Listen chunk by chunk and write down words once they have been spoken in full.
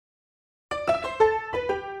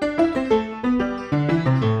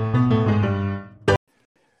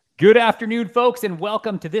Good afternoon, folks, and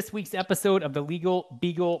welcome to this week's episode of the Legal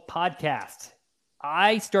Beagle podcast.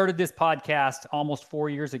 I started this podcast almost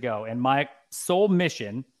 4 years ago, and my sole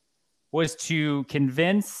mission was to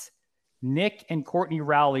convince Nick and Courtney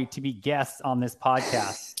Rowley to be guests on this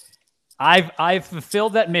podcast. I've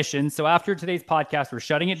fulfilled that mission. So after today's podcast, we're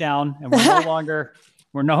shutting it down, and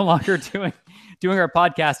we're no longer doing our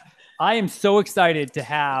podcast. I am so excited to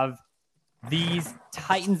have these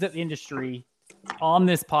titans of industry on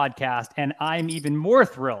this podcast, and I'm even more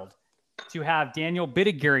thrilled to have Daniel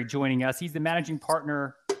Bittigary joining us. He's the managing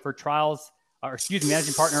partner of Trial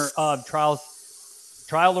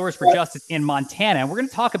Lawyers for Justice in Montana. And we're going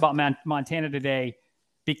to talk about Montana today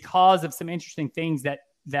because of some interesting things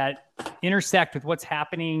that intersect with what's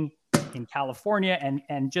happening in California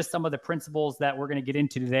and just some of the principles that we're going to get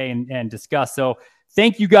into today and discuss. So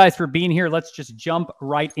thank you guys for being here. Let's just jump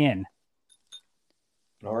right in.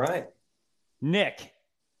 All right. Nick,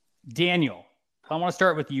 Daniel, I want to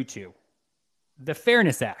start with you two. The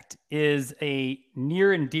Fairness Act is a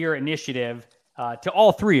near and dear initiative to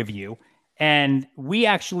all three of you. And we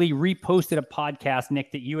actually reposted a podcast,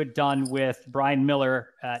 Nick, that you had done with Brian Miller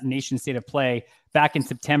at Nation State of Play back in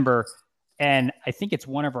September. And I think it's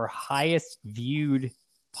one of our highest viewed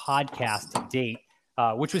podcasts to date,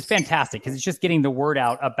 which was fantastic because it's just getting the word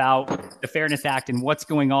out about the Fairness Act and what's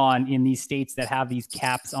going on in these states that have these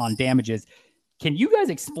caps on damages. Can you guys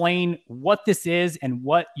explain what this is and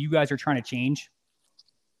what you guys are trying to change?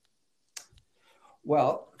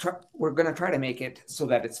 Well, we're going to try to make it so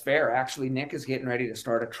that it's fair. Actually, Nick is getting ready to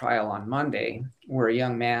start a trial on Monday where a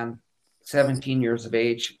young man, 17 years of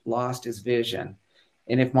age, lost his vision.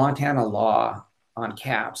 And if Montana law on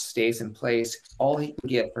caps stays in place, all he can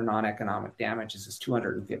get for non-economic damages is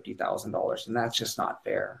 $250,000. And that's just not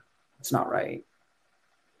fair. It's not right.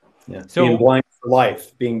 Yeah. So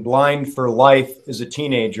being blind for life as a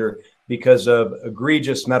teenager because of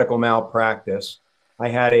egregious medical malpractice. I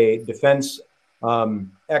had a defense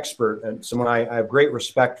expert and someone I have great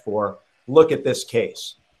respect for look at this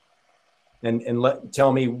case and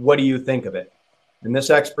tell me, what do you think of it? And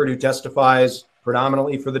this expert who testifies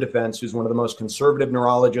predominantly for the defense, who's one of the most conservative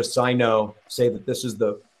neurologists I know, say that this is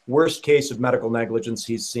the worst case of medical negligence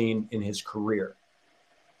he's seen in his career.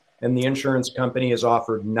 And the insurance company has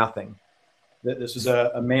offered nothing. This is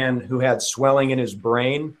a man who had swelling in his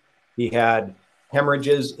brain. He had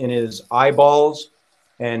hemorrhages in his eyeballs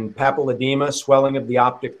and papilledema, swelling of the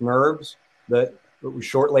optic nerves. That was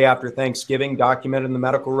shortly after Thanksgiving, documented in the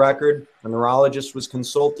medical record. A neurologist was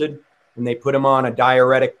consulted, and they put him on a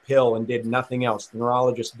diuretic pill and did nothing else. The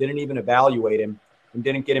neurologist didn't even evaluate him and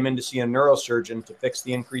didn't get him in to see a neurosurgeon to fix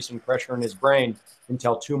the increasing pressure in his brain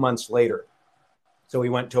until 2 months later. So he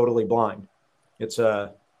went totally blind. It's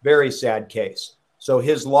a very sad case. So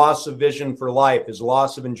his loss of vision for life, his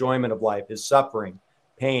loss of enjoyment of life, his suffering,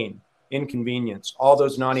 pain, inconvenience, all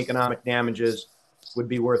those non-economic damages would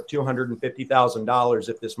be worth $250,000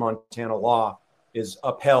 if this Montana law is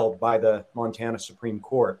upheld by the Montana Supreme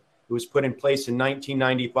Court. It was put in place in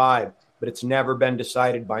 1995, but it's never been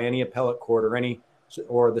decided by any appellate court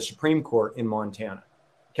or the Supreme Court in Montana.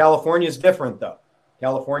 California is different, though.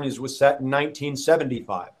 California's was set in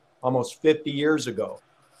 1975, almost 50 years ago,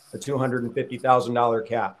 a $250,000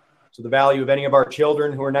 cap. So the value of any of our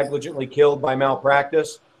children who are negligently killed by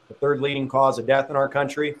malpractice, the third leading cause of death in our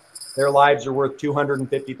country, their lives are worth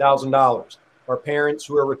 $250,000. Our parents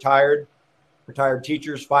who are retired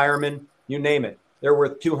teachers, firemen, you name it, they're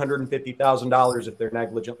worth $250,000 if they're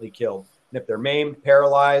negligently killed. And if they're maimed,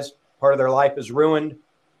 paralyzed, part of their life is ruined,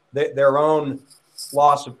 their own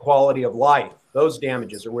loss of quality of life, those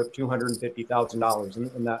damages are worth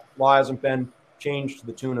 $250,000. And that law hasn't been changed to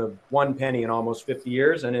the tune of 1 penny in almost 50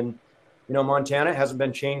 years. And in, Montana, it hasn't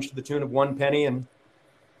been changed to the tune of 1 penny in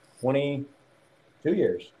 22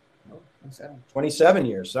 years. 27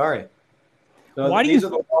 years, sorry. So these are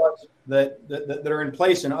the laws that are in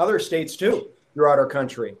place in other states too, throughout our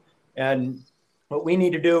country. And what we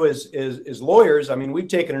need to do is lawyers, we've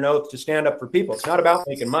taken an oath to stand up for people. It's not about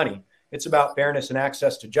making money. It's about fairness and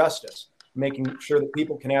access to justice, making sure that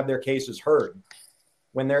people can have their cases heard.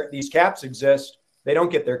 When these caps exist, they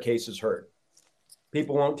don't get their cases heard.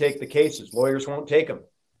 People won't take the cases. Lawyers won't take them.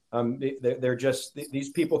 These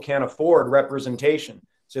people can't afford representation.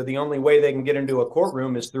 So the only way they can get into a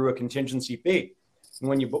courtroom is through a contingency fee. And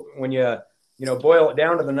when you boil it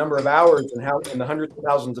down to the number of hours and the hundreds of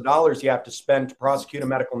thousands of dollars you have to spend to prosecute a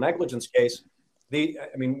medical negligence case,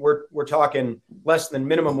 we're talking less than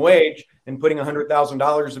minimum wage and putting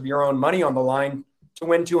 $100,000 of your own money on the line to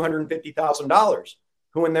win $250,000.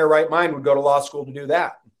 Who in their right mind would go to law school to do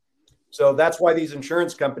that? So that's why these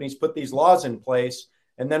insurance companies put these laws in place.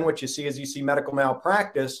 And then what you see is you see medical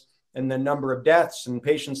malpractice and the number of deaths and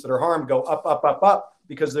patients that are harmed go up, up, up, up,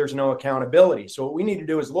 because there's no accountability. So what we need to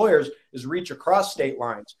do as lawyers is reach across state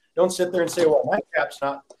lines. Don't sit there and say, well, my cap's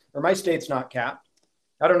not, or my state's not capped.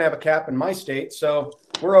 I don't have a cap in my state, so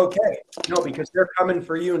we're okay. No, because they're coming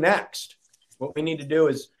for you next. What we need to do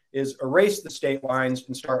is erase the state lines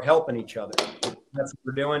and start helping each other. That's what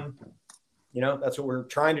we're doing. That's what we're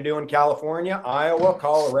trying to do in California, Iowa,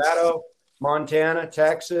 Colorado, Montana,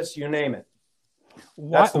 Texas, you name it.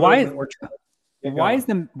 Why is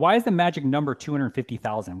the magic number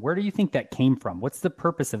 250,000? Where do you think that came from? What's the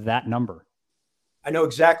purpose of that number? I know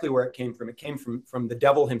exactly where it came from. It came from the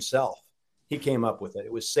devil himself. He came up with it.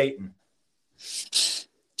 It was Satan. He's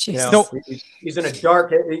in a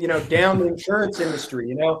dark, down the insurance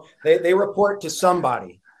industry. They report to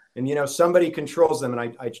somebody, and somebody controls them.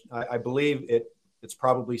 And I believe it's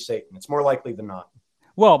probably Satan. It's more likely than not.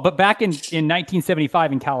 Well, but back in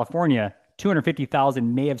 1975 in California,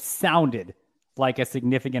 250,000 may have sounded like a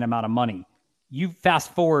significant amount of money. You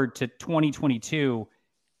fast forward to 2022,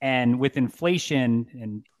 and with inflation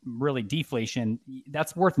and really deflation,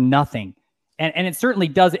 that's worth nothing. And it certainly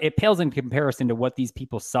does. It pales in comparison to what these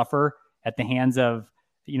people suffer at the hands of,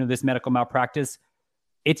 this medical malpractice.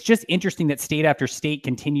 It's just interesting that state after state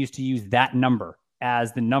continues to use that number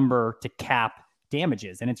as the number to cap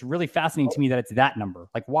damages. And it's really fascinating to me that it's that number.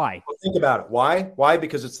 Like, why? Well, think about it. Why? Why?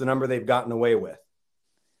 Because it's the number they've gotten away with,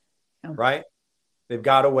 right? They've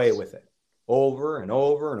got away with it over and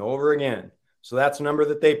over and over again. So that's a number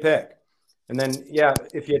that they pick. And then,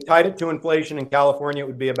 if you tied it to inflation in California, it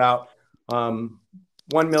would be about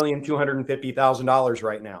 $1,250,000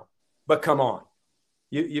 right now. But come on,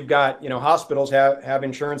 you've got, hospitals have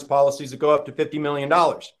insurance policies that go up to $50 million.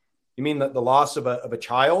 You mean that the loss of a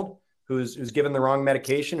child who's given the wrong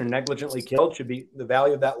medication and negligently killed the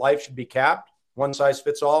value of that life should be capped? One size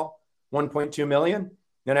fits all, 1.2 million.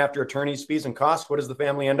 Then after attorney's fees and costs, what does the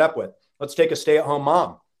family end up with? Let's take a stay-at-home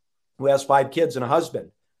mom who has 5 kids and a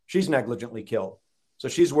husband. She's negligently killed. So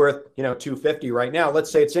she's worth, $250 right now.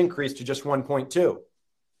 Let's say it's increased to just 1.2.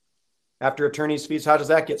 After attorney's fees, how does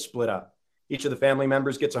that get split up? Each of the family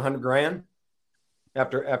members gets $100,000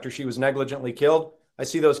 after she was negligently killed. I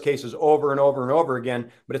see those cases over and over and over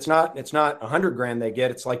again, but it's not $100,000 they get.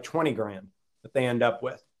 It's like $20,000 that they end up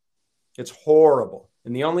with. It's horrible.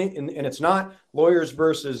 And and it's not lawyers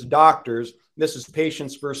versus doctors. This is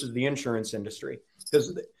patients versus the insurance industry,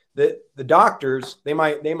 because the doctors, they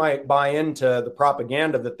might buy into the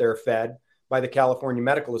propaganda that they're fed by the California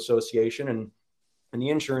Medical Association and the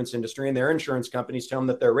insurance industry, and their insurance companies tell them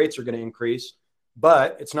that their rates are going to increase,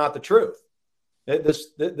 but it's not the truth. This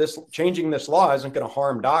changing this law isn't going to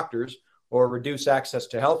harm doctors or reduce access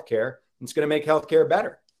to healthcare. It's going to make healthcare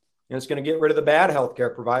better, and it's going to get rid of the bad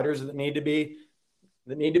healthcare providers that need to be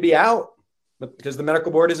out, because the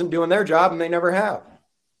medical board isn't doing their job, and they never have.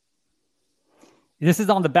 This is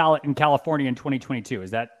on the ballot in California in 2022.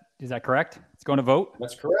 Is that correct? It's going to vote?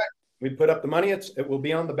 That's correct. We put up the money. It will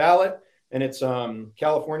be on the ballot, and it's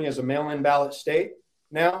California is a mail-in ballot state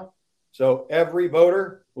now. So every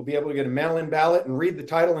voter will be able to get a mail-in ballot and read the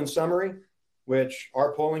title and summary, which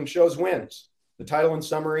our polling shows wins. The title and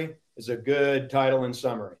summary is a good title and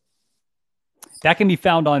summary. That can be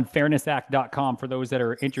found on fairnessact.com for those that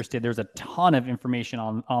are interested. There's a ton of information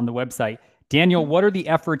on the website. Daniel, what are the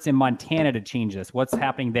efforts in Montana to change this? What's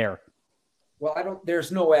happening there? Well,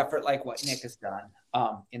 there's no effort like what Nick has done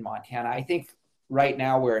in Montana. I think right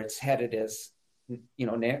now where it's headed is,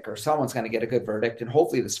 Nick or someone's going to get a good verdict, and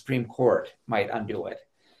hopefully the Supreme Court might undo it.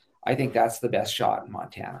 I think that's the best shot in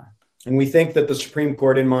Montana. And we think that the Supreme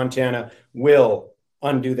Court in Montana will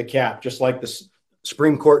undo the cap, just like the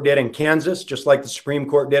Supreme Court did in Kansas, just like the Supreme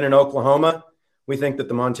Court did in Oklahoma. We think that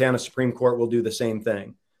the Montana Supreme Court will do the same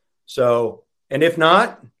thing. So, and if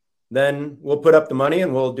not, then we'll put up the money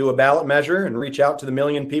and we'll do a ballot measure and reach out to the 1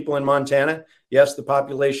 million people in Montana. Yes, the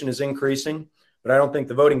population is increasing, but I don't think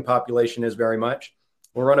the voting population is very much.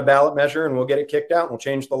 We'll run a ballot measure and we'll get it kicked out and we'll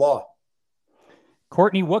change the law.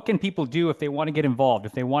 Courtney, what can people do if they want to get involved,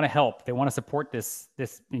 if they want to help, if they want to support this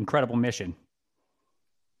incredible mission?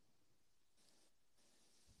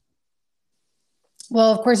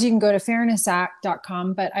 Well, of course, you can go to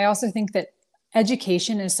fairnessact.com, but I also think that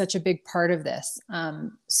education is such a big part of this.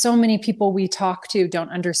 So many people we talk to don't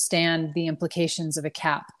understand the implications of a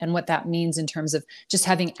cap and what that means in terms of just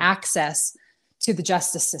having access to the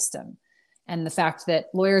justice system, and the fact that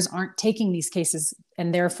lawyers aren't taking these cases,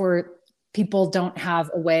 and therefore people don't have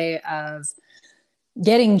a way of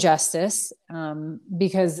getting justice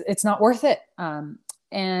because it's not worth it.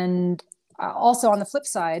 And also on the flip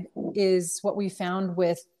side is what we found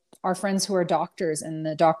with our friends who are doctors and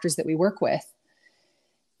the doctors that we work with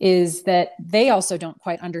is that they also don't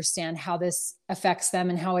quite understand how this affects them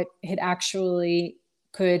and how it actually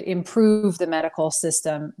could improve the medical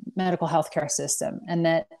healthcare system. And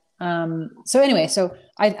that, so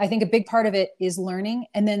I think a big part of it is learning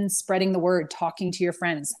and then spreading the word, talking to your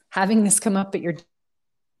friends, having this come up at your.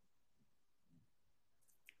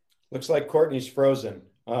 Looks like Courtney's frozen.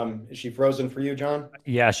 Is she frozen for you, John?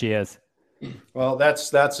 Yeah, she is. Well,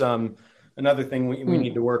 that's another thing we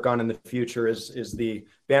need to work on in the future is the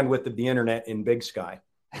bandwidth of the internet in Big Sky.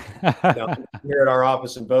 Here at our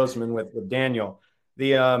office in Bozeman with Daniel.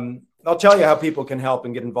 I'll tell you how people can help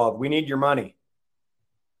and get involved. We need your money.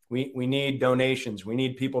 We need donations. We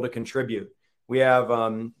need people to contribute. We have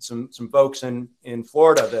some folks in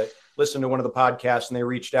Florida that listened to one of the podcasts and they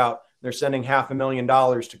reached out. They're sending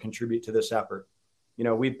 $500,000 to contribute to this effort. You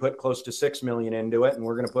know, we put close to $6 million into it, and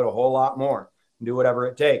we're going to put a whole lot more and do whatever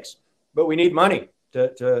it takes. But we need money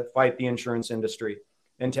to fight the insurance industry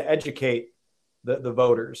and to educate the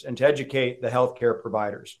voters and to educate the healthcare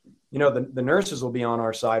providers. You know, the nurses will be on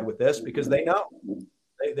our side with this because they know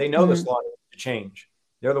this law needs to change.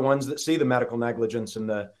 They're the ones that see the medical negligence and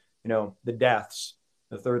the deaths,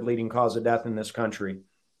 the third leading cause of death in this country.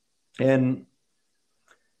 And,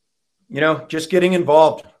 just getting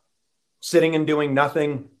involved, sitting and doing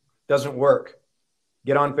nothing doesn't work.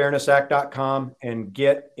 Get on fairnessact.com and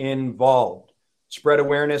get involved. Spread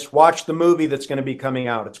awareness. Watch the movie that's going to be coming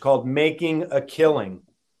out. It's called Making a Killing.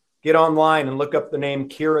 Get online and look up the name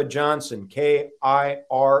Kira Johnson,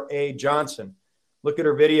 Kira Johnson. Look at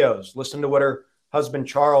her videos. Listen to what her husband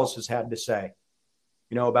Charles has had to say,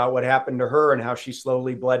 about what happened to her and how she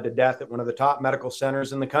slowly bled to death at one of the top medical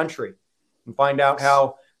centers in the country, and find out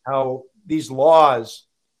how these laws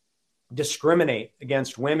discriminate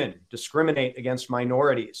against women, discriminate against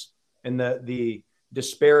minorities, and the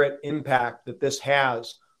disparate impact that this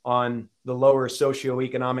has on the lower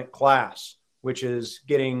socioeconomic class, which is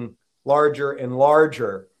getting larger and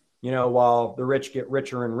larger, while the rich get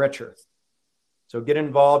richer and richer. So get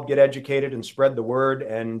involved, get educated, and spread the word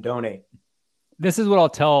and donate. This is what I'll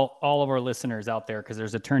tell all of our listeners out there, because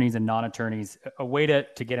there's attorneys and non-attorneys. A way to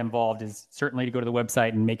get involved is certainly to go to the website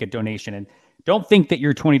and make a donation. And don't think that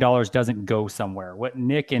your $20 doesn't go somewhere. What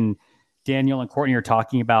Nick and Daniel and Courtney are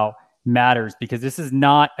talking about matters, because this is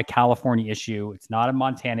not a California issue. It's not a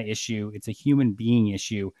Montana issue. It's a human being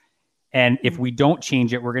issue. And if we don't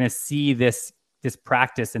change it, we're going to see this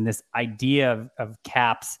practice and this idea of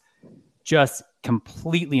caps just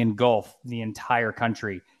completely engulf the entire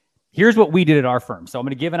country. Here's what we did at our firm. So I'm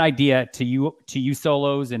going to give an idea to you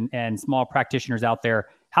solos and small practitioners out there.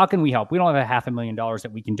 How can we help? We don't have $500,000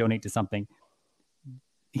 that we can donate to something.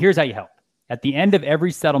 Here's how you help. At the end of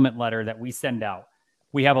every settlement letter that we send out,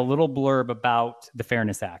 we have a little blurb about the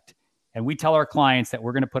Fairness Act. And we tell our clients that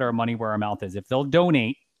we're going to put our money where our mouth is. If they'll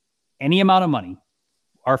donate any amount of money,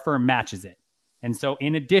 our firm matches it. And so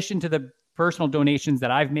in addition to the personal donations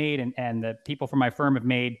that I've made and the people from my firm have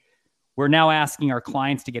made, we're now asking our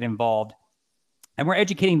clients to get involved, and we're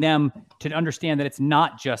educating them to understand that it's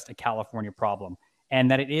not just a California problem,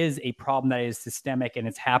 and that it is a problem that is systemic and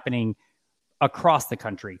it's happening across the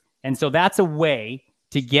country. And so that's a way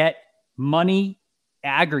to get money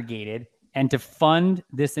aggregated and to fund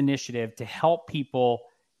this initiative to help people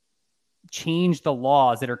change the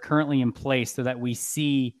laws that are currently in place so that we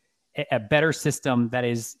see a better system that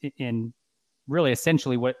is in really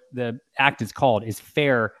essentially what the act is called, is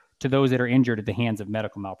fair to those that are injured at the hands of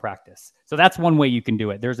medical malpractice. So that's one way you can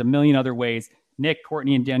do it. There's a million other ways. Nick,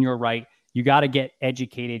 Courtney, and Daniel are right. You got to get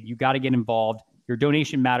educated. You got to get involved. Your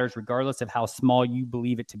donation matters regardless of how small you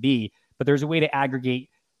believe it to be. But there's a way to aggregate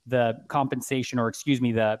the compensation, or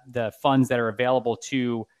the funds that are available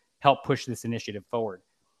to help push this initiative forward.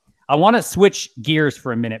 I want to switch gears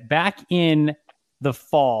for a minute. Back in the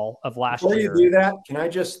fall of last year. Before you do that, can I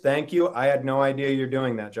just thank you? I had no idea you're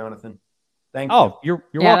doing that, Jonathan. Thank you. Oh, you're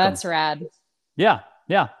welcome. Yeah, that's rad. Yeah.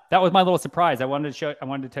 That was my little surprise. I wanted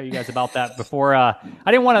to tell you guys about that before. I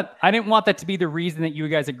didn't want that to be the reason that you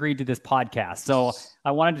guys agreed to this podcast. So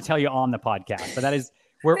I wanted to tell you on the podcast. But that is,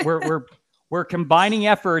 we're combining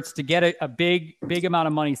efforts to get a big amount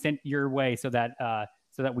of money sent your way so that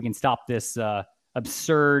we can stop this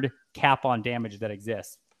absurd cap on damage that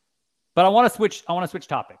exists. But I want to switch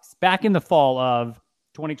topics. Back in the fall of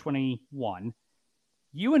 2021,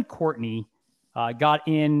 you and Courtney got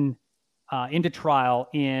into trial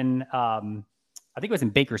in I think it was in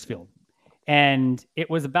Bakersfield, and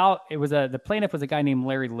the plaintiff was a guy named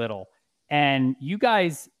Larry Little, and you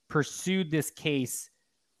guys pursued this case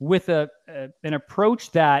with an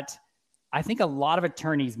approach that I think a lot of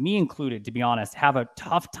attorneys, me included, to be honest, have a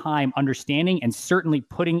tough time understanding and certainly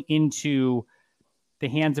putting into the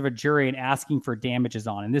hands of a jury and asking for damages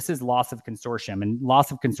on. And this is loss of consortium. And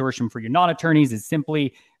loss of consortium for your non-attorneys is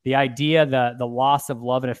simply the idea, the loss of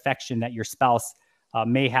love and affection that your spouse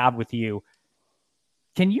may have with you.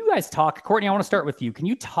 Can you guys talk, Courtney, I want to start with you. Can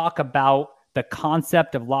you talk about the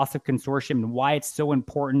concept of loss of consortium and why it's so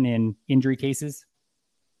important in injury cases?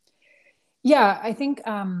 Yeah, I think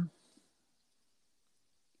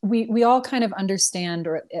we all kind of understand,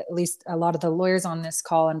 or at least a lot of the lawyers on this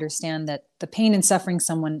call understand, that the pain and suffering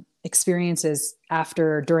someone experiences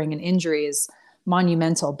after or during an injury is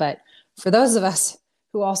monumental. But for those of us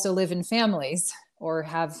who also live in families or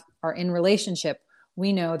are in relationship,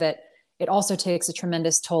 we know that it also takes a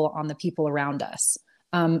tremendous toll on the people around us.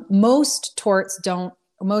 Most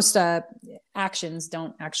actions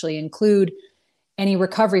don't actually include any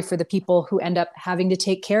recovery for the people who end up having to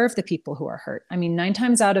take care of the people who are hurt. I mean, 9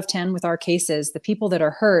 times out of 10 with our cases, the people that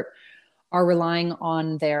are hurt are relying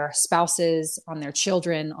on their spouses, on their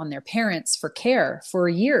children, on their parents for care for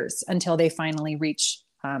years until they finally reach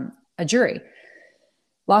a jury.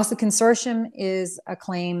 Loss of consortium is a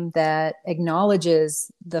claim that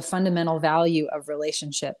acknowledges the fundamental value of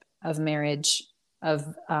relationship, of marriage, of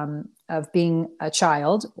being a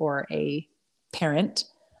child or a parent.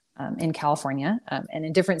 In California, and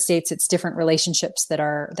in different states, it's different relationships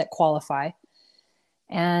that qualify.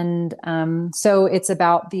 And so it's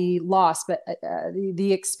about the loss, but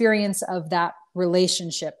the experience of that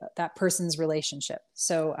relationship, that person's relationship.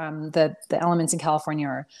 So the elements in California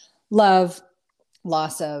are love,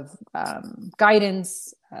 loss of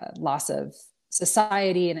guidance, loss of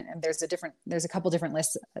society, and there's a couple different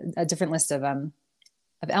lists, a different list of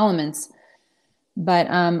elements. But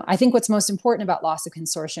I think what's most important about loss of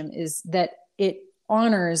consortium is that it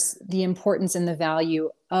honors the importance and the value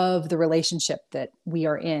of the relationship that we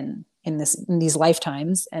are in these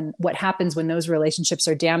lifetimes, and what happens when those relationships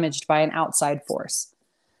are damaged by an outside force.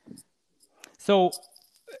 So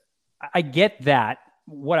I get that.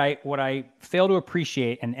 What I fail to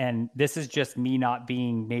appreciate, and this is just me not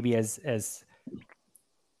being maybe as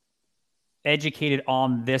educated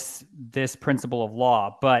on this principle of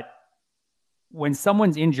law, but when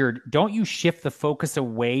someone's injured, don't you shift the focus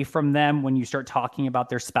away from them when you start talking about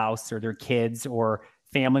their spouse or their kids or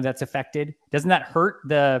family that's affected? Doesn't that hurt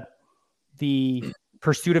the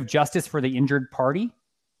pursuit of justice for the injured party?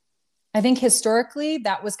 I think historically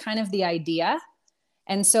that was kind of the idea.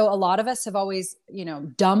 And so a lot of us have always,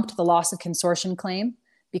 dumped the loss of consortium claim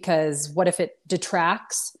because what if it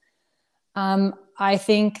detracts? I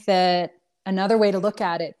think that another way to look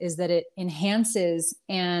at it is that it enhances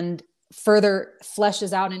and further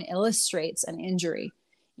fleshes out and illustrates an injury.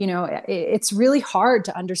 It's really hard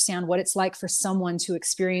to understand what it's like for someone to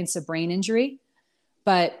experience a brain injury,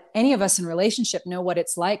 but any of us in relationship know what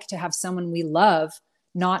it's like to have someone we love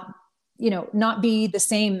not be the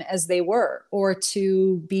same as they were, or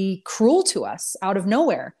to be cruel to us out of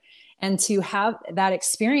nowhere, and to have that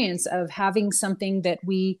experience of having something that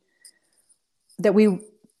we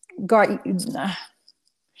got,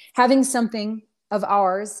 having something of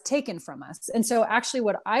ours taken from us. And so actually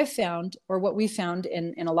what I found, or what we found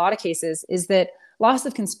in a lot of cases, is that loss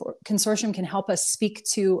of consortium can help us speak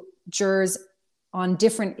to jurors on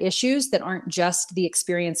different issues that aren't just the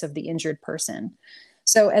experience of the injured person.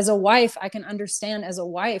 So as a wife, I can understand as a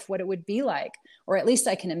wife what it would be like, or at least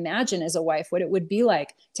I can imagine as a wife what it would be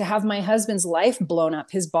like to have my husband's life blown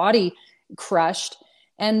up, his body crushed,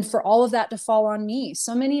 and for all of that to fall on me.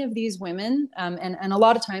 So many of these women, and a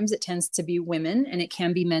lot of times it tends to be women, and it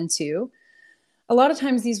can be men too. A lot of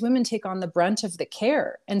times these women take on the brunt of the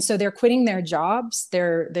care. And so they're quitting their jobs,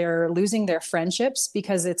 they're losing their friendships,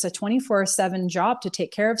 because it's a 24/7 job to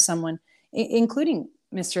take care of someone, including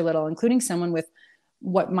Mr. Little, including someone with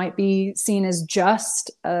what might be seen as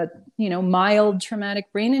just a mild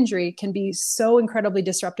traumatic brain injury, can be so incredibly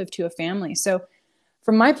disruptive to a family. So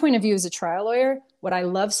from my point of view as a trial lawyer, what I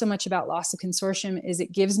love so much about loss of consortium is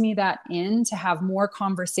it gives me that in to have more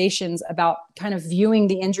conversations about kind of viewing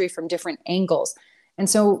the injury from different angles. And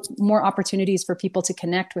so more opportunities for people to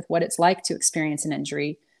connect with what it's like to experience an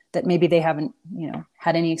injury that maybe they haven't,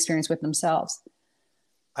 had any experience with themselves.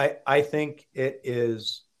 I think it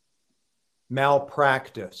is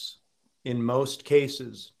malpractice in most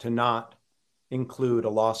cases to not include a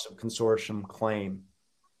loss of consortium claim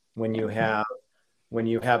when you have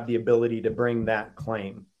the ability to bring that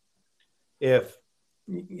claim. If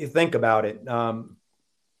you think about it,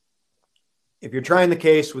 if you're trying the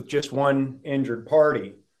case with just one injured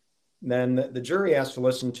party, then the jury has to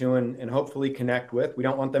listen to and hopefully connect with. We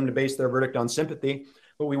don't want them to base their verdict on sympathy,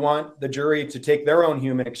 but we want the jury to take their own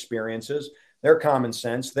human experiences, their common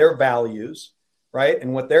sense, their values, right,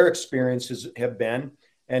 and what their experiences have been,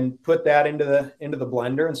 and put that into the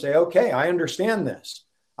blender and say, okay, I understand this.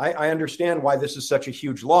 I understand why this is such a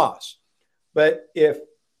huge loss. But if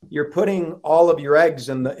you're putting all of your eggs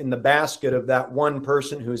in the basket of that one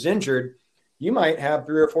person who's injured, you might have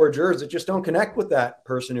 3 or 4 jurors that just don't connect with that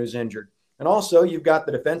person who's injured. And also you've got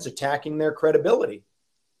the defense attacking their credibility.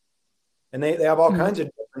 And they have all kinds of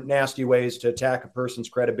different nasty ways to attack a person's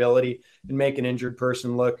credibility and make an injured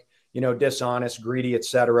person look, dishonest, greedy,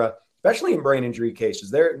 etc. Especially in brain injury cases.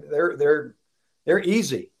 They're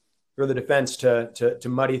easy for the defense to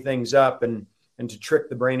muddy things up and to trick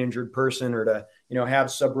the brain injured person, or to, have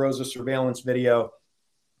sub rosa surveillance video.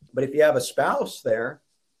 But if you have a spouse there,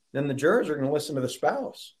 then the jurors are going to listen to the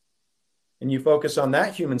spouse, and you focus on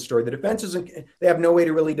that human story. The defense they have no way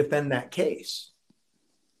to really defend that case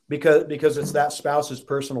because it's that spouse's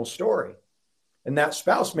personal story. And that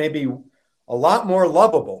spouse may be a lot more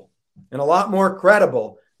lovable and a lot more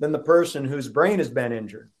credible than the person whose brain has been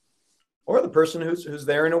injured, or the person who's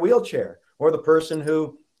there in a wheelchair, or the person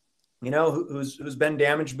who's been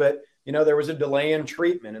damaged, but there was a delay in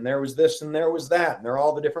treatment, and there was this and there was that, and there are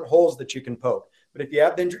all the different holes that you can poke. But if you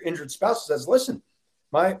have the injured spouse that says, listen,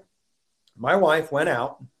 my wife went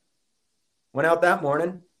out that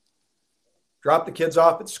morning, dropped the kids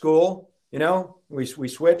off at school, we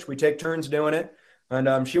switch, we take turns doing it,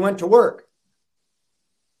 and she went to work.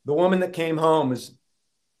 The woman that came home is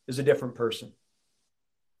a different person.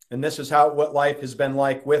 And this is what life has been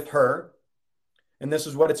like with her. And this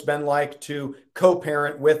is what it's been like to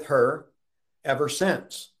co-parent with her ever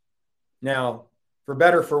since. Now, for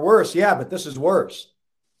better, for worse, yeah, but this is worse.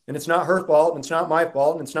 And it's not her fault, and it's not my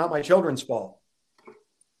fault, and it's not my children's fault.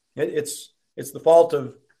 It's the fault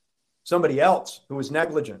of somebody else who was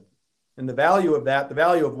negligent. And the value of that, the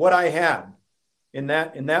value of what I had in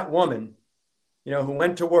that woman, who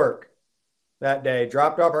went to work that day,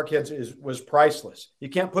 dropped off our kids, was priceless. You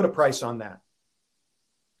can't put a price on that.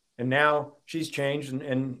 And now she's changed,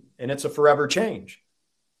 and it's a forever change.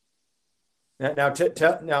 Now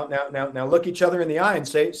look each other in the eye and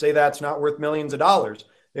say that's not worth millions of dollars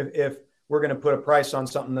if we're going to put a price on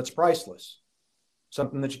something that's priceless,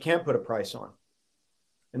 something that you can't put a price on.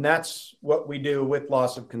 And that's what we do with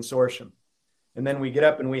loss of consortium. And then we get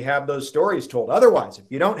up and we have those stories told. Otherwise, if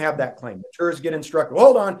you don't have that claim, the jurors get instructed,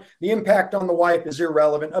 hold on, the impact on the wife is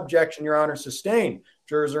irrelevant. Objection, Your Honor, sustained.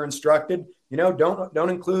 Jurors are instructed, don't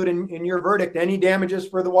include in your verdict any damages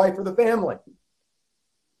for the wife or the family.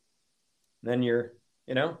 Then your,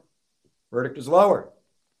 verdict is lower.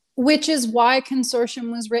 Which is why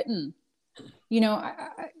consortium was written.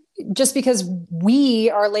 Just because we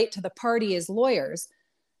are late to the party as lawyers,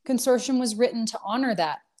 consortium was written to honor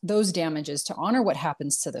those damages, to honor what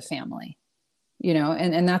happens to the family,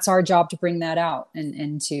 and that's our job, to bring that out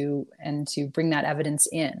and to bring that evidence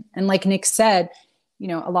in. And like Nick said,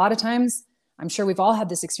 a lot of times, I'm sure we've all had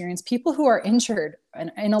this experience, people who are injured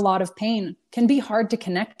and in a lot of pain can be hard to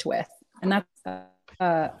connect with. And that's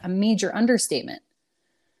a major understatement.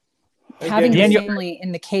 Having the family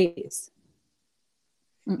in the case.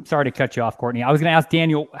 Sorry to cut you off, Courtney. I was going to ask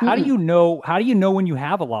Daniel, how do you know when you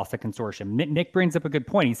have a loss of consortium? Nick brings up a good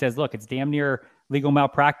point. He says, look, it's damn near legal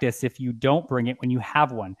malpractice if you don't bring it when you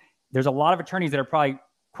have one. There's a lot of attorneys that are probably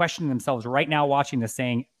questioning themselves right now watching this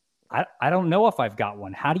saying, I don't know if I've got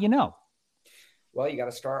one. How do you know? Well, you got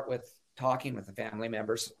to start with talking with the family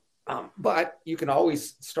members. But you can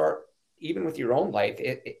always start, even with your own life,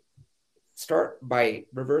 start by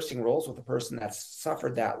reversing roles with the person that's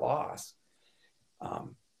suffered that loss.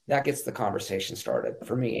 That gets the conversation started,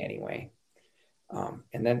 for me anyway.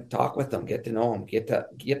 And then talk with them, get to know them, get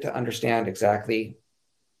to understand exactly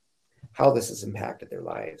how this has impacted their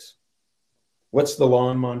lives. What's the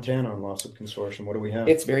law in Montana on loss of consortium? What do we have?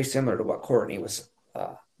 It's very similar to what Courtney was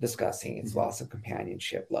discussing. It's loss of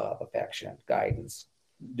companionship, love, affection, guidance.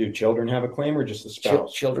 Do children have a claim, or just the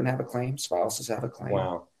spouse? Children have a claim. Spouses have a claim.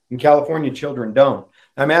 Wow. In California, children don't.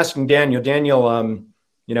 I'm asking Daniel. Daniel,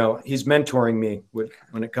 he's mentoring me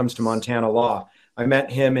when it comes to Montana law. I met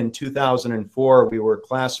him in 2004. We were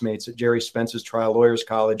classmates at Jerry Spence's Trial Lawyers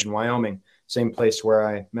College in Wyoming, same place where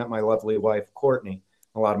I met my lovely wife, Courtney,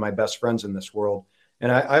 a lot of my best friends in this world.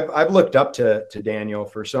 And I've looked up to Daniel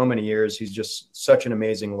for so many years. He's just such an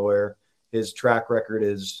amazing lawyer. His track record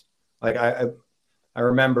is like, I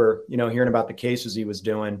remember, hearing about the cases he was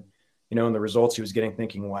doing, and the results he was getting,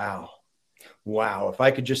 thinking, wow, if I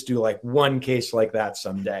could just do like one case like that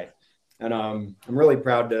someday. And I'm really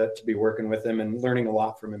proud to be working with him and learning a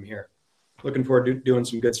lot from him here. Looking forward to doing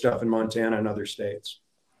some good stuff in Montana and other states.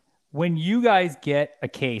 When you guys get a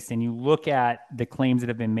case and you look at the claims that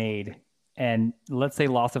have been made, and let's say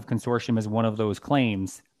loss of consortium is one of those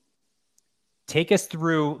claims, take us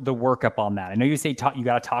through the workup on that. I know you say you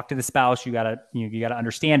got to talk to the spouse, you got to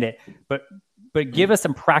understand it, but give us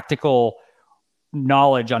some practical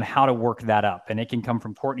knowledge on how to work that up. And it can come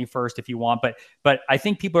from Courtney first if you want, but I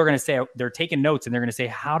think people are going to say, they're taking notes and they're going to say,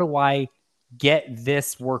 how do I get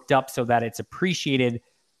this worked up so that it's appreciated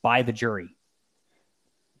by the jury?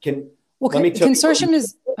 Consortium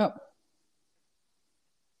is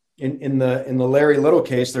in the Larry Little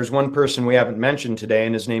case. There's one person we haven't mentioned today,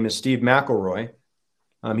 and his name is Steve McElroy.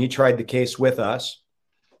 He tried the case with us.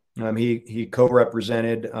 He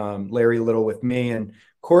co-represented Larry Little with me, and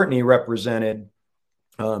Courtney represented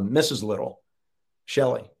Mrs. Little,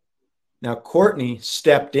 Shelley. Now, Courtney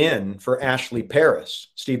stepped in for Ashley Paris,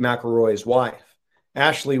 Steve McElroy's wife.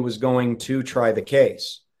 Ashley was going to try the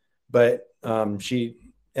case, but she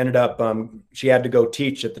ended up, she had to go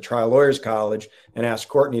teach at the Trial Lawyers College and asked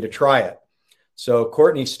Courtney to try it. So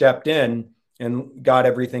Courtney stepped in and got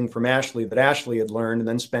everything from Ashley that Ashley had learned, and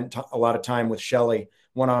then spent a lot of time with Shelley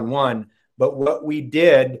one-on-one. But what we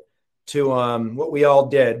all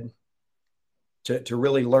did to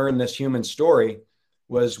really learn this human story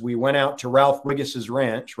was we went out to Ralph Wiggis's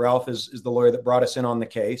ranch. Ralph is the lawyer that brought us in on the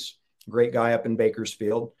case. Great guy up in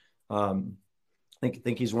Bakersfield. I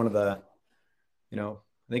think he's one of the,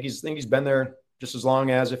 I think he's been there just as long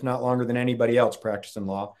as, if not longer than anybody else practicing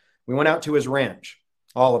law. We went out to his ranch,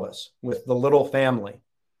 all of us, with the Little family.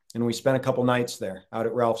 And we spent a couple nights there out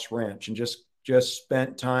at Ralph's ranch and just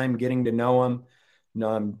spent time getting to know him,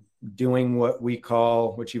 doing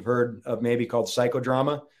what you've heard of maybe called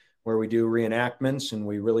psychodrama, where we do reenactments and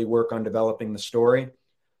we really work on developing the story.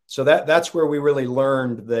 So that's where we really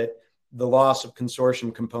learned that the loss of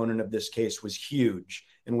consortium component of this case was huge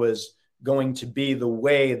and was going to be the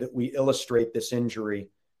way that we illustrate this injury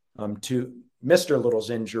to Mr.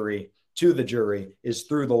 Little's injury to the jury is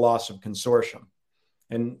through the loss of consortium.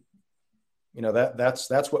 And,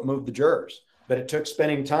 that's what moved the jurors. But it took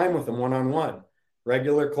spending time with them one-on-one,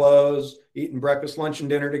 regular clothes, eating breakfast, lunch, and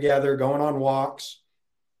dinner together, going on walks,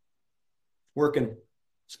 working,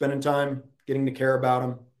 spending time, getting to care about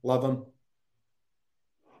them, love them.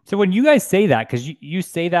 So when you guys say that, because you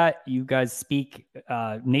say that, you guys speak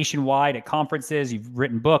nationwide at conferences, you've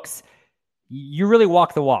written books, you really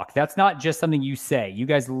walk the walk. That's not just something you say. You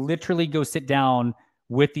guys literally go sit down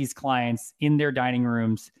with these clients in their dining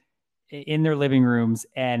rooms, in their living rooms,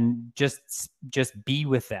 and just be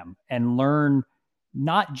with them and learn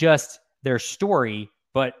not just their story,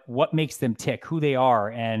 but what makes them tick, who they are,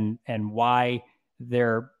 and why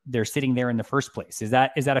they're sitting there in the first place. Is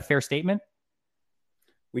that a fair statement?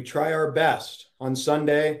 We try our best. On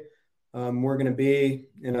Sunday, we're going to be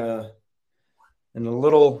in a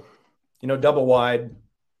little, double wide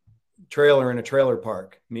trailer in a trailer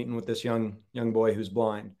park, meeting with this young boy who's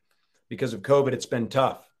blind. Because of COVID, it's been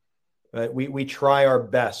tough. But we try our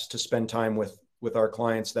best to spend time with our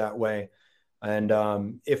clients that way.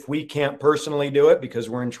 And if we can't personally do it because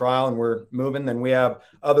we're in trial and we're moving, then we have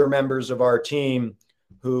other members of our team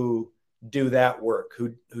who do that work,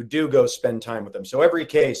 who do go spend time with them. So every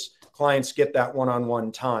case, clients get that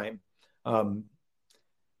one-on-one time.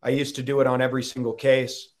 I used to do it on every single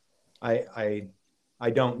case. I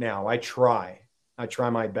don't now. I try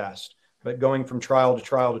my best, but going from trial to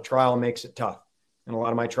trial to trial makes it tough. And a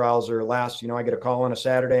lot of my trials are I get a call on a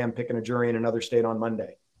Saturday. I'm picking a jury in another state on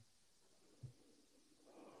Monday.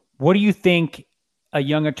 What do you think a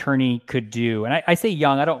young attorney could do? And I say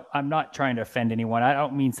young, I'm not trying to offend anyone. I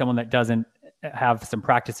don't mean someone that doesn't have some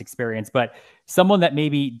practice experience, but someone that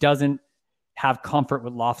maybe doesn't have comfort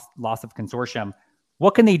with loss of consortium.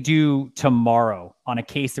 What can they do tomorrow on a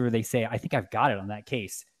case where they say, I think I've got it on that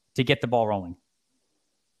case, to get the ball rolling?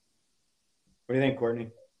 What do you think,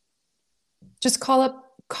 Courtney? Just call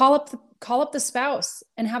up the spouse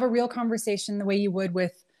and have a real conversation the way you would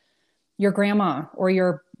with your grandma or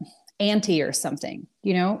your auntie or something.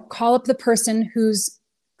 Call up the person whose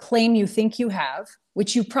claim you think you have,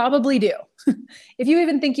 which you probably do. If you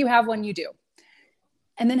even think you have one, you do.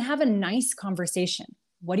 And then have a nice conversation.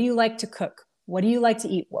 What do you like to cook? What do you like to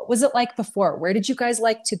eat? What was it like before? Where did you guys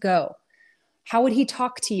like to go? How would he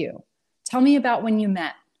talk to you? Tell me about when you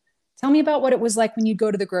met. Tell me about what it was like when you'd go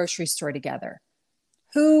to the grocery store together.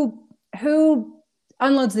 Who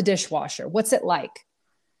unloads the dishwasher? What's it like?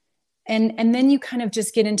 And then you kind of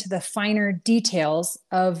just get into the finer details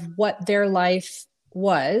of what their life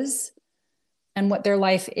was and what their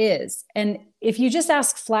life is. And if you just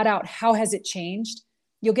ask flat out, how has it changed?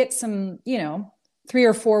 You'll get some, 3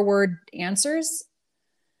 or 4 word answers.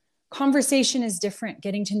 conversation is different.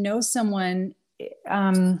 Getting to know someone,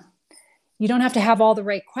 you don't have to have all the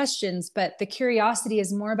right questions, but the curiosity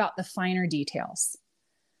is more about the finer details.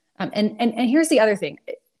 And here's the other thing.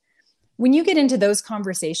 When you get into those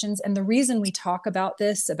conversations, and the reason we talk about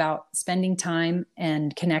this, about spending time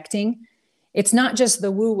and connecting, it's not just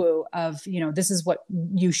the woo-woo of, this is what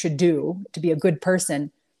you should do to be a good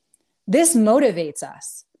person. This motivates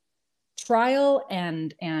us. Trial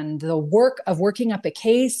and the work of working up a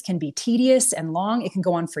case can be tedious and long. It can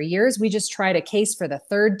go on for years. We just tried a case for the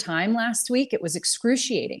third time last week. It was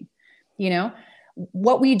excruciating.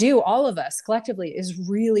 What we do, all of us collectively, is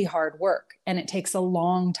really hard work, and it takes a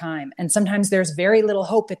long time. And sometimes there's very little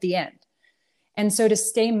hope at the end. And so to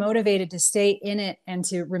stay motivated, to stay in it, and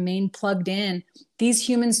to remain plugged in, these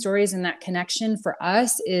human stories and that connection for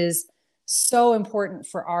us is so important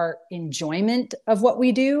for our enjoyment of what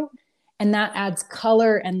we do. And that adds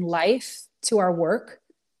color and life to our work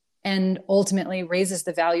and ultimately raises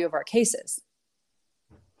the value of our cases.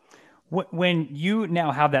 When you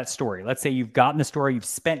now have that story, let's say you've gotten the story, you've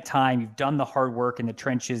spent time, you've done the hard work in the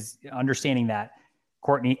trenches, understanding that,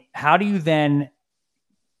 Courtney, how do you then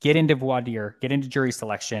get into voir dire, get into jury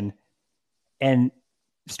selection, and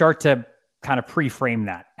start to kind of pre-frame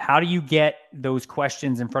that? How do you get those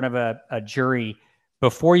questions in front of a jury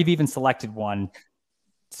before you've even selected one,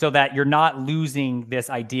 so that you're not losing this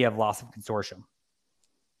idea of loss of consortium?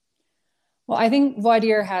 Well, I think voir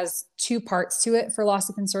dire has two parts to it for loss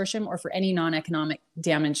of consortium or for any non-economic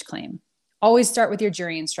damage claim. Always start with your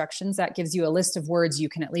jury instructions. That gives you a list of words you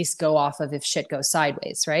can at least go off of if shit goes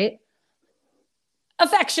sideways, right?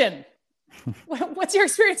 Affection. What's your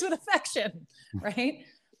experience with affection, right?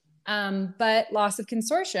 But loss of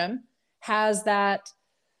consortium has that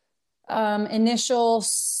initial,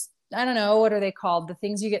 I don't know, what are they called? The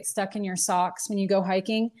things you get stuck in your socks when you go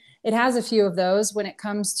hiking. It has a few of those when it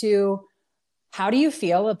comes to, how do you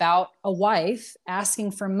feel about a wife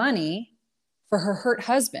asking for money for her hurt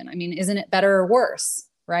husband? I mean, isn't it better or worse,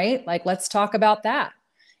 right? Like, let's talk about that.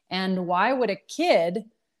 And why would a kid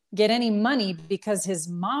get any money because his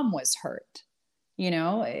mom was hurt?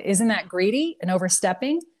 Isn't that greedy and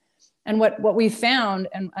overstepping? And what we found,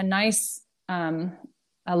 and a nice, a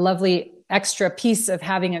lovely extra piece of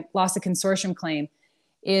having a loss of consortium claim,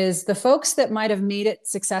 is the folks that might have made it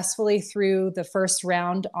successfully through the first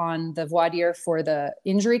round on the voir dire for the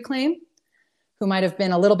injury claim, who might have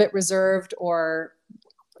been a little bit reserved or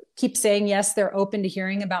keep saying, yes, they're open to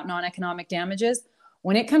hearing about non-economic damages.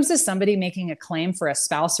 When it comes to somebody making a claim for a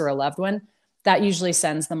spouse or a loved one, that usually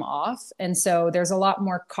sends them off. And so there's a lot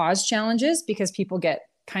more cause challenges because people get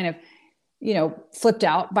kind of, flipped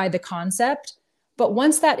out by the concept. But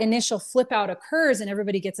once that initial flip out occurs and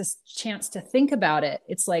everybody gets a chance to think about it,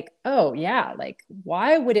 it's like, oh yeah, like,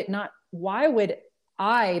 why would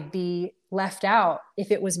I be left out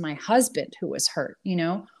if it was my husband who was hurt?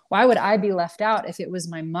 Why would I be left out if it was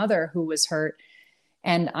my mother who was hurt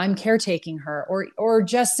and I'm caretaking her, or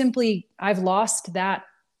just simply I've lost that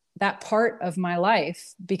part of my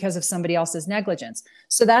life because of somebody else's negligence.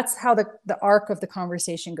 So that's how the arc of the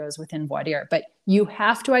conversation goes within voir dire. But you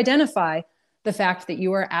have to identify the fact that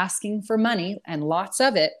you are asking for money, and lots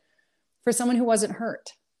of it, for someone who wasn't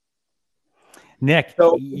hurt. Nick,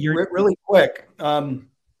 so really quick.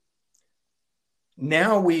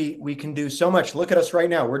 Now we can do so much. Look at us right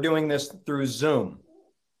now. We're doing this through Zoom.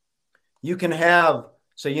 You can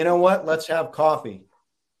say, you know what? Let's have coffee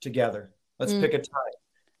together. Let's pick a time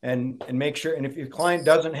and make sure. And if your client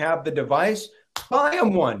doesn't have the device, buy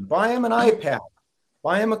them one. Buy them an iPad.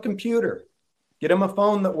 Buy them a computer. Get them a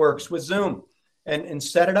phone that works with Zoom. And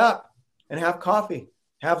set it up and have coffee,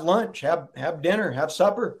 have lunch, have dinner, have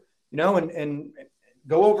supper, and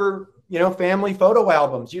go over, family photo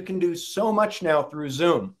albums. You can do so much now through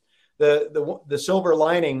Zoom. The silver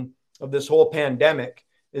lining of this whole pandemic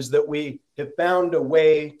is that we have found a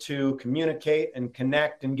way to communicate and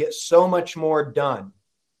connect and get so much more done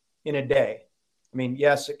in a day. I mean,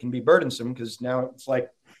 yes, it can be burdensome because now it's like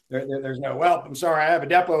there's no, well, I'm sorry, I have a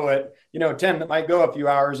depot at, 10 that might go a few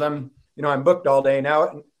hours. I'm booked all day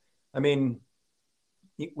now. I mean,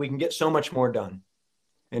 we can get so much more done.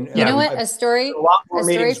 And a story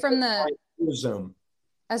from the Zoom.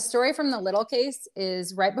 A story from the Little case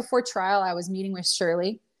is right before trial. I was meeting with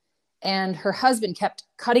Shirley, and her husband kept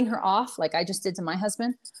cutting her off, like I just did to my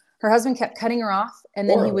husband. Her husband kept cutting her off, and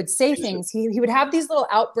then he would say things. He would have these little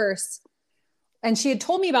outbursts, and she had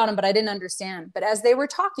told me about him, but I didn't understand. But as they were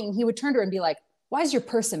talking, he would turn to her and be like, "Why is your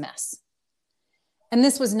purse a mess?" And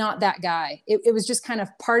this was not that guy. It was just kind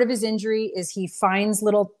of part of his injury is he finds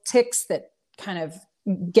little ticks that kind of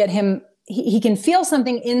get him, he can feel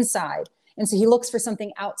something inside. And so he looks for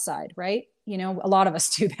something outside, right? You know, a lot of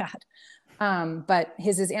us do that. But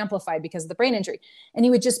his is amplified because of the brain injury. And he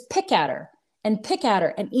would just pick at her and pick at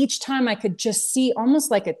her. And each time I could just see, almost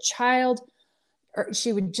like a child, or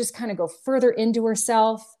she would just kind of go further into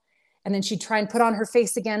herself. And then she'd try and put on her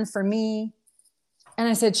face again for me. And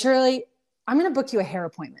I said, Shirley, I'm going to book you a hair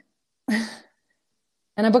appointment.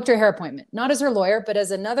 And I booked her a hair appointment, not as her lawyer, but as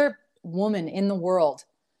another woman in the world,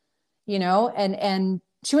 you know, and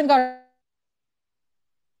she went and got.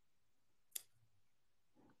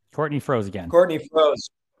 Courtney froze again. Courtney froze.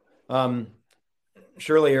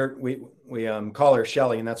 Shirley, we call her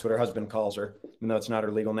Shelly, and that's what her husband calls her, even though it's not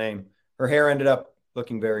her legal name. Her hair ended up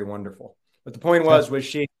looking very wonderful. But the point was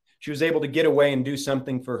she was able to get away and do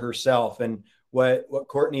something for herself. And what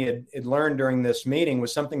Courtney had learned during this meeting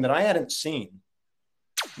was something that I hadn't seen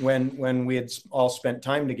when we had all spent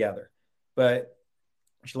time together. But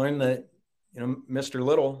she learned that, you know, Mr.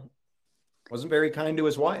 Little wasn't very kind to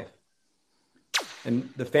his wife. And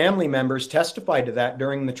the family members testified to that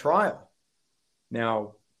during the trial.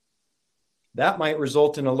 Now, that might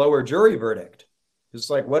result in a lower jury verdict. It's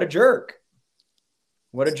like, what a jerk.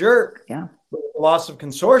 What a jerk. Yeah. With the loss of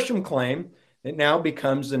consortium claim, it now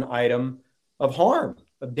becomes an item of harm,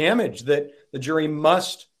 of damage that the jury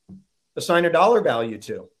must assign a dollar value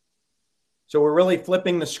to. So we're really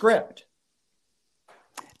flipping the script.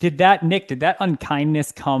 Did that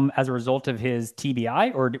unkindness come as a result of his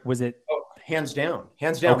TBI, or was it? Oh, hands down.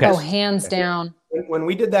 Hands down. Okay. Oh, hands down. When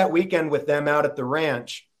we did that weekend with them out at the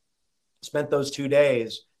ranch, spent those 2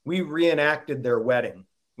 days, we reenacted their wedding.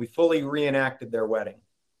 We fully reenacted their wedding.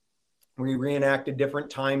 We reenacted different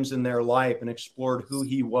times in their life and explored who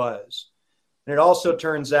he was. And it also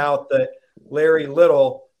turns out that Larry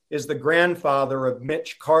Little is the grandfather of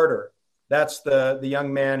Mitch Carter. That's the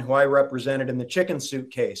young man who I represented in the chicken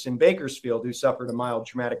suit case in Bakersfield, who suffered a mild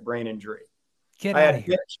traumatic brain injury. Get out of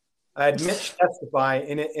here. I had Mitch testify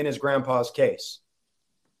in his grandpa's case.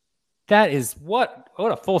 That is what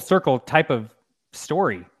a full circle type of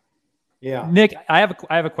story. Yeah. Nick, I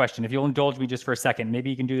have a question. If you'll indulge me just for a second, maybe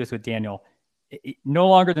you can do this with Daniel. No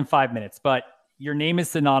longer than 5 minutes, but your name is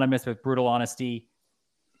synonymous with brutal honesty,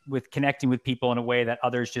 with connecting with people in a way that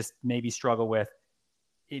others just maybe struggle with.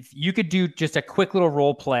 If you could do just a quick little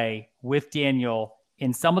role play with Daniel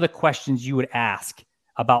in some of the questions you would ask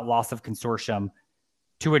about loss of consortium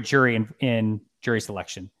to a jury in jury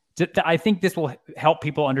selection. I think this will help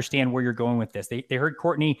people understand where you're going with this. They heard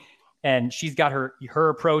Courtney and she's got her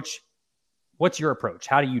approach. What's your approach?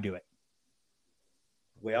 How do you do it?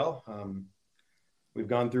 Well, we've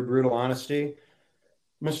gone through brutal honesty.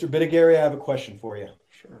 Mr. Bidigary, I have a question for you.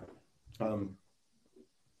 Sure.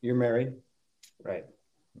 You're married? Right.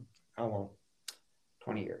 How long?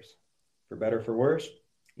 20 years. For better, for worse?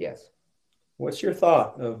 Yes. What's your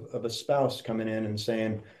thought of a spouse coming in and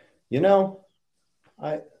saying, you know,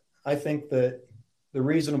 I think that the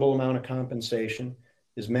reasonable amount of compensation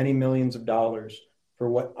is many millions of dollars for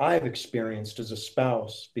what I've experienced as a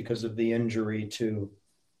spouse because of the injury to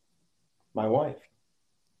my wife.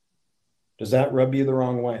 Does that rub you the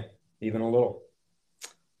wrong way, even a little?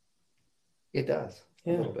 It does.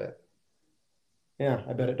 Yeah. A little bit. Yeah,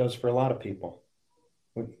 I bet it does for a lot of people.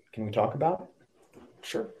 Can we talk about it?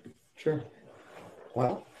 Sure.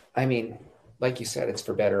 Well, I mean, like you said, it's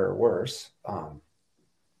for better or worse.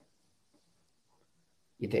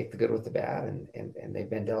 You take the good with the bad, and they've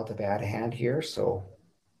been dealt a bad hand here. So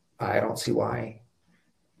I don't see why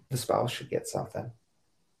the spouse should get something.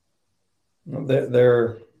 I'm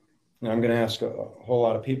going to ask a whole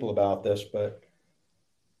lot of people about this, but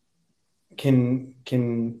can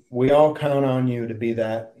we all count on you to be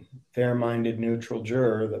that fair-minded, neutral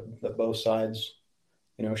juror that both sides,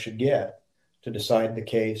 you know, should get to decide the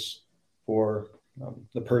case for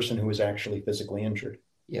the person who is actually physically injured?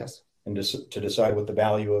 Yes. And to decide what the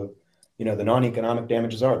value of, you know, the non-economic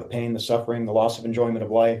damages are, the pain, the suffering, the loss of enjoyment of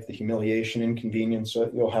life, the humiliation, inconvenience. So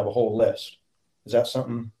you'll have a whole list. Is that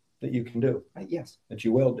something that you can do? Yes. That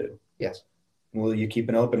you will do? Yes. Will you keep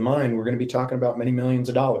an open mind? We're going to be talking about many millions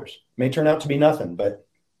of dollars. May turn out to be nothing, but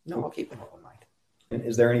no, I'll keep an open mind. And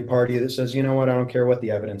is there any party that says, you know what, I don't care what the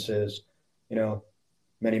evidence is, you know,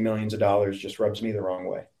 many millions of dollars just rubs me the wrong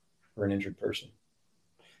way for an injured person?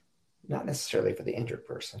 Not necessarily for the injured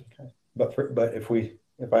person. Okay. But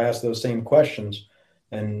if I ask those same questions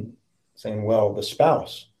and saying, well, the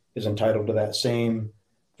spouse is entitled to that same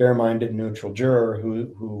fair-minded, neutral juror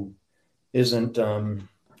who isn't going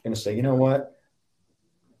to say, you know what,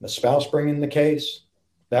 the spouse bringing the case,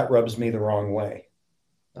 that rubs me the wrong way.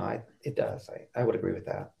 It does. I would agree with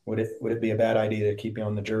that. Would it be a bad idea to keep you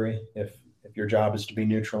on the jury if if your job is to be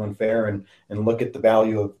neutral and fair and look at the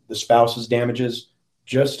value of the spouse's damages,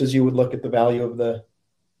 just as you would look at the value of the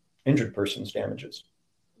injured person's damages.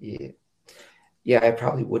 Yeah, I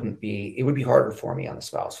probably wouldn't be, it would be harder for me on the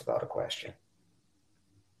spouse without a question.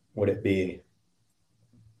 Would it be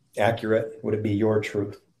accurate? Would it be your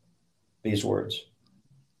truth? These words.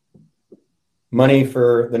 Money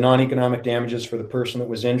for the non-economic damages for the person that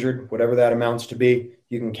was injured, whatever that amounts to be,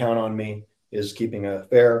 you can count on me is keeping a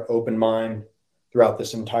fair, open mind throughout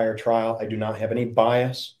this entire trial. I do not have any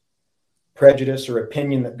bias, prejudice, or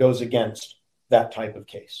opinion that goes against that type of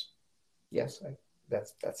case. Yes,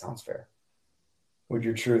 that sounds fair. Would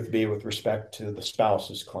your truth be with respect to the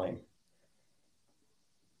spouse's claim?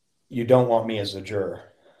 You don't want me as a juror.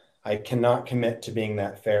 I cannot commit to being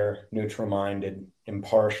that fair, neutral-minded,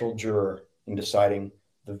 impartial juror in deciding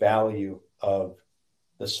the value of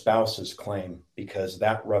the spouse's claim, because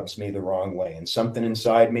that rubs me the wrong way. And something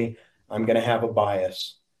inside me, I'm going to have a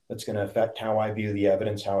bias that's going to affect how I view the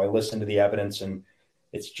evidence, how I listen to the evidence. And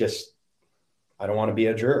it's just, I don't want to be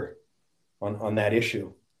a juror on that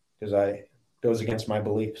issue, because it goes against my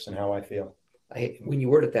beliefs and how I feel. When you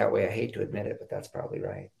word it that way, I hate to admit it, but that's probably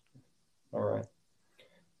right. All right.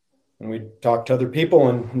 And we talk to other people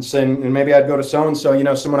and say, and maybe I'd go to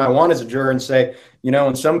so-and-so, someone I want as a juror, and say,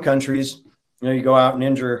 in some countries, you go out and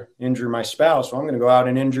injure my spouse. Well, I'm going to go out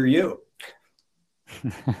and injure you.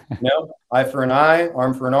 Eye for an eye,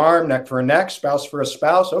 arm for an arm, neck for a neck, spouse for a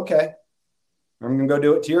spouse. Okay. I'm going to go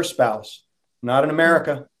do it to your spouse. Not in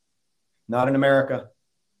America. Not in America.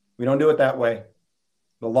 We don't do it that way.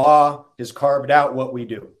 The law has carved out what we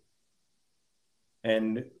do.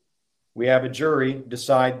 And we have a jury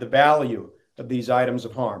decide the value of these items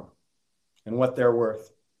of harm and what they're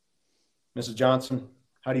worth. Mrs. Johnson,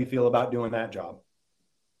 how do you feel about doing that job?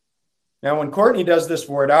 Now, when Courtney does this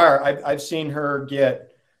voir dire, I've seen her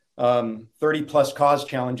get 30 plus cause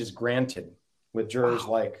challenges granted with jurors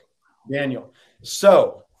like Daniel.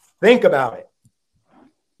 So think about it.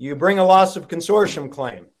 You bring a loss of consortium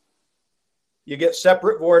claim. You get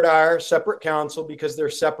separate voir dire, separate counsel, because they're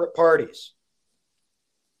separate parties.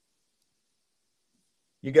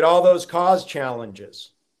 You get all those cause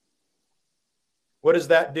challenges. What does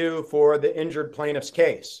that do for the injured plaintiff's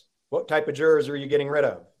case? What type of jurors are you getting rid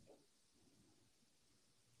of?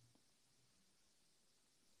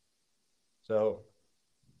 So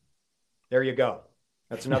there you go.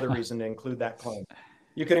 That's another reason to include that claim.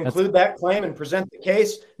 You can include that claim and present the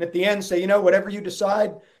case, and at the end say, whatever you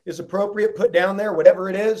decide is appropriate, put down there, whatever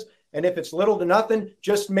it is. And if it's little to nothing,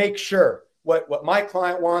 just make sure. What my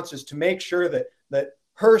client wants is to make sure that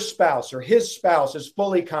her spouse or his spouse is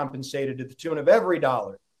fully compensated to the tune of every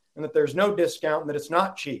dollar, and that there's no discount, and that it's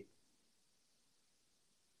not cheap.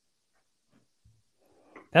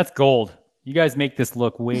 That's gold. You guys make this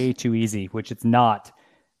look way too easy, which it's not.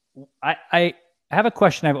 I have a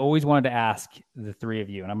question I've always wanted to ask the three of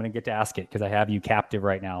you, and I'm going to get to ask it because I have you captive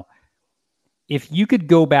right now. If you could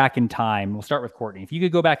go back in time, we'll start with Courtney. If you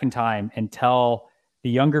could go back in time and tell the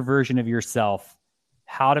younger version of yourself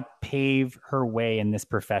how to pave her way in this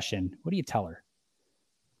profession, what do you tell her?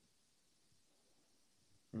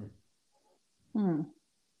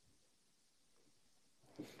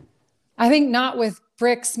 I think not with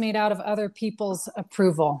bricks made out of other people's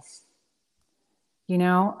approval.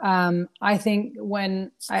 I think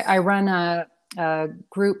when I run a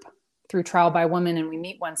group through Trial by Woman, and we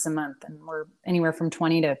meet once a month, and we're anywhere from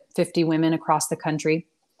 20 to 50 women across the country.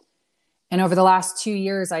 And over the last 2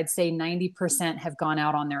 years, I'd say 90% have gone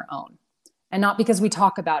out on their own. And not because we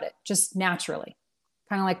talk about it, just naturally,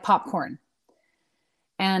 kind of like popcorn.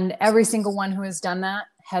 And every single one who has done that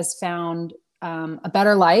has found a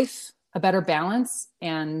better life, a better balance,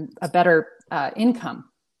 and a better income.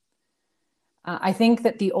 I think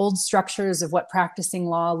that the old structures of what practicing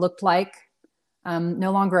law looked like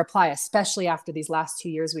no longer apply, especially after these last 2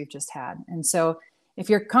 years we've just had. And so if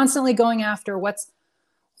you're constantly going after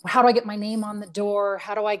how do I get my name on the door?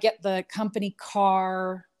 How do I get the company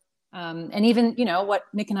car? And even, what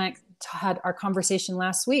Nick and I had our conversation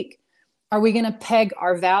last week. Are we going to peg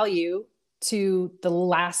our value to the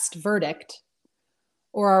last verdict?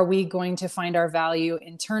 Or are we going to find our value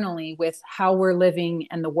internally with how we're living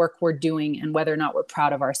and the work we're doing and whether or not we're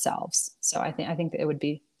proud of ourselves? So I think that it would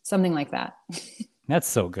be something like that. That's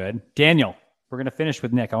so good. Daniel, we're going to finish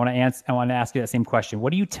with Nick. I want to ask you that same question.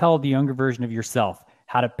 What do you tell the younger version of yourself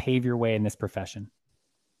how to pave your way in this profession?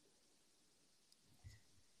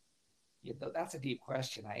 Yeah, that's a deep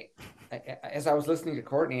question. As I was listening to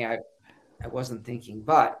Courtney, I wasn't thinking,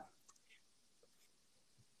 but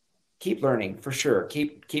keep learning for sure.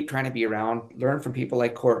 Keep trying to be around, learn from people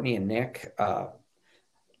like Courtney and Nick.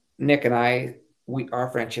 Nick and I, our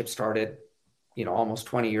friendship started, almost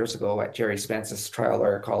 20 years ago at Jerry Spence's Trial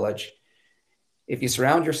Lawyer College. If you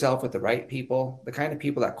surround yourself with the right people, the kind of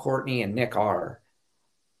people that Courtney and Nick are,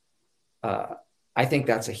 I think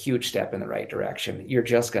that's a huge step in the right direction. You're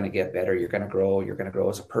just going to get better. You're going to grow. You're going to grow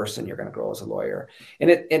as a person. You're going to grow as a lawyer.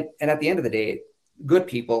 And at the end of the day, good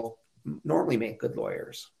people normally make good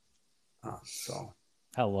lawyers. So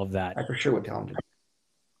I love that. I for sure would tell them to.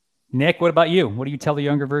 Nick, what about you? What do you tell the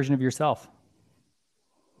younger version of yourself?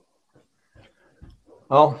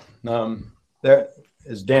 Well, there,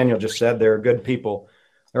 as Daniel just said, there are good people.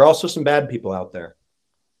 There are also some bad people out there,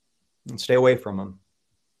 and stay away from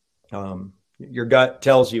them. Your gut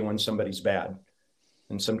tells you when somebody's bad,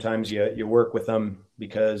 and sometimes you work with them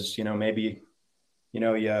because maybe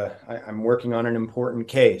I'm working on an important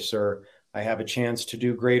case, or I have a chance to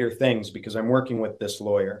do greater things because I'm working with this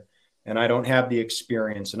lawyer, and I don't have the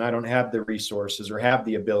experience, and I don't have the resources or have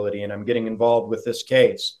the ability, and I'm getting involved with this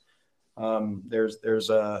case. There's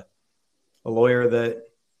a lawyer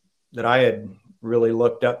that I had really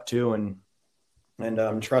looked up to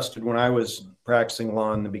and trusted when I was practicing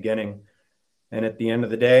law in the beginning. And at the end of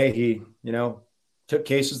the day, he, took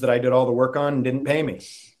cases that I did all the work on and didn't pay me.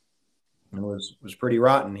 It was pretty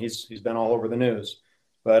rotten. He's been all over the news,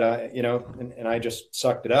 but and I just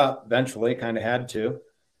sucked it up eventually, kind of had to,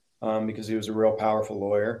 because he was a real powerful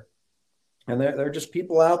lawyer. And there are just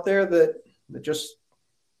people out there that just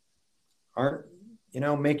aren't,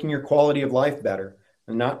 making your quality of life better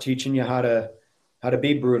and not teaching you how to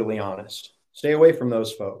be brutally honest. Stay away from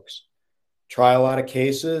those folks. Try a lot of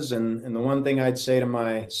cases. And the one thing I'd say to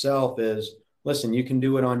myself is, listen, you can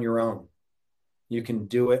do it on your own. You can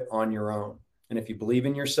do it on your own. And if you believe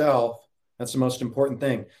in yourself, that's the most important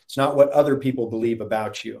thing. It's not what other people believe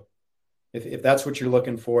about you. If that's what you're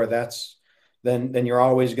looking for, then you're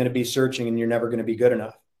always going to be searching and you're never going to be good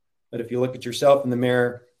enough. But if you look at yourself in the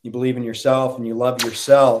mirror, you believe in yourself and you love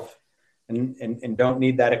yourself and don't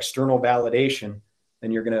need that external validation,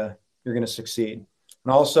 then you're going to succeed.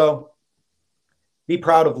 And also, be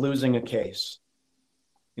proud of losing a case.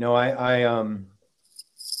 I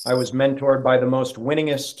was mentored by the most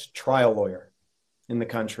winningest trial lawyer in the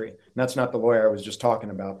country. And that's not the lawyer I was just talking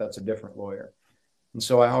about. That's a different lawyer. And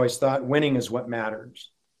so I always thought winning is what matters.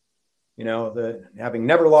 Having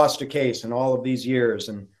never lost a case in all of these years.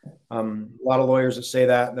 And a lot of lawyers that say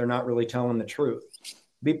that, they're not really telling the truth.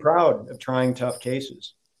 Be proud of trying tough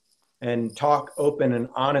cases and talk open and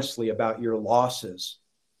honestly about your losses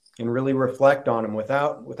and really reflect on them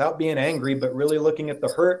without being angry, but really looking at the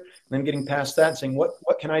hurt and then getting past that and saying,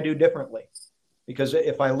 what can I do differently? Because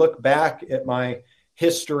if I look back at my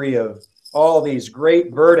history of all these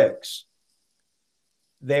great verdicts,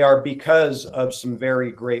 they are because of some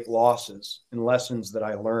very great losses and lessons that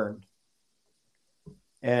I learned.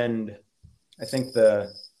 And I think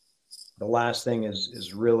the last thing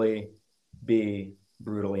is really be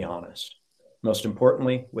brutally honest. Most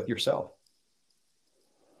importantly, with yourself.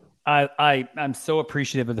 I'm so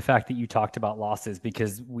appreciative of the fact that you talked about losses,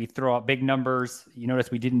 because we throw out big numbers. You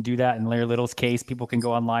notice we didn't do that in Larry Little's case. People can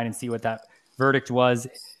go online and see what that verdict was.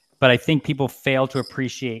 But I think people fail to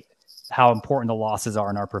appreciate how important the losses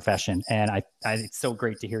are in our profession. And it's so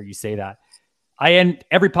great to hear you say that. I end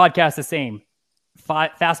every podcast the same.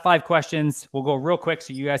 Fast 5 questions. We'll go real quick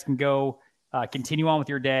so you guys can go continue on with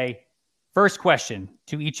your day. First question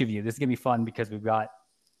to each of you. This is going to be fun because we've got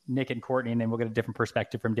Nick and Courtney, and then we'll get a different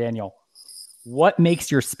perspective from Daniel. What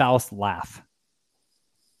makes your spouse laugh?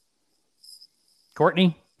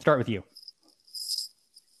 Courtney, start with you.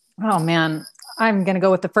 Oh, man. I'm going to go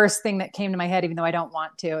with the first thing that came to my head, even though I don't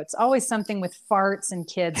want to. It's always something with farts and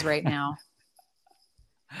kids right now.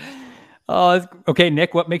 Okay,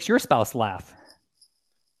 Nick, what makes your spouse laugh?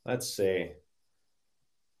 Let's see.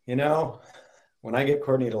 When I get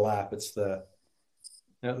Courtney to laugh, those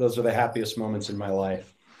are the happiest moments in my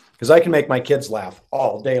life. Because I can make my kids laugh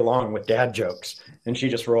all day long with dad jokes. And she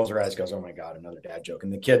just rolls her eyes, goes, oh my God, another dad joke.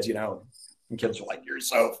 And the kids, and kids are like, you're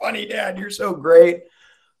so funny, Dad. You're so great.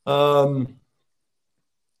 What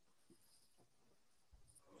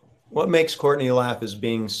makes Courtney laugh is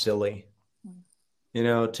being silly.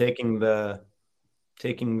 Taking the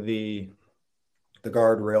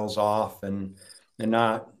guardrails off and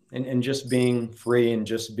just being free and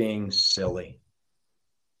just being silly.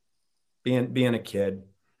 Being a kid.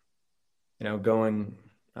 Going,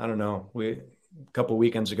 I don't know, a couple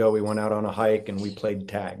weekends ago, we went out on a hike and we played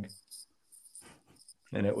tag.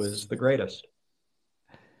 And it was the greatest.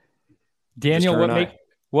 Daniel,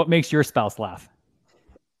 what makes your spouse laugh?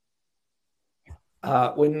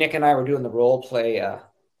 When Nick and I were doing the role play,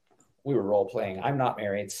 we were role playing. I'm not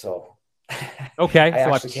married, so Okay. I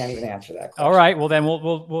actually can't even answer that question. All right. Well, then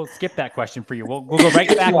we'll skip that question for you. We'll go right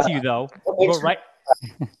back to you though. We'll go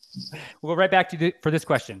right back to you for this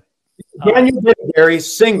question. Daniel Gary,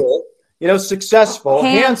 single, successful,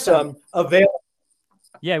 handsome, available.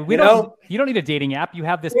 Yeah, you don't need a dating app. You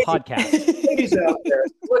have this podcast. Ladies out there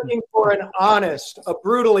looking for a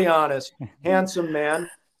brutally honest, handsome man,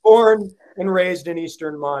 born and raised in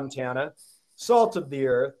eastern Montana, salt of the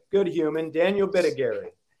earth, good human, Daniel Bittigary.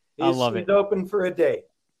 I love it. He's open for a date.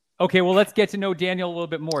 Okay, well, let's get to know Daniel a little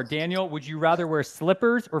bit more. Daniel, would you rather wear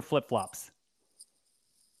slippers or flip-flops?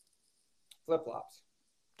 Flip-flops.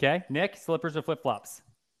 Okay, Nick, slippers or flip-flops?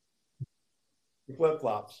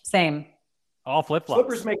 Flip-flops. Same. All flip-flops.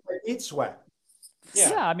 Slippers make my feet sweat.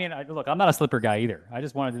 Yeah, I mean, look, I'm not a slipper guy either. I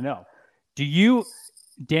just wanted to know.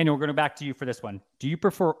 Daniel, we're going back to you for this one. Do you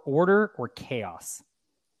prefer order or chaos?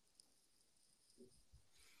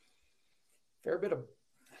 Fair bit of...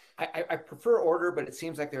 I prefer order, but it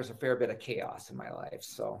seems like there's a fair bit of chaos in my life.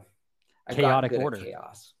 So I've chaotic order.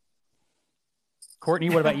 Chaos.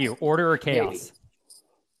 Courtney, what about you? Order or chaos? Maybe.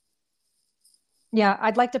 Yeah,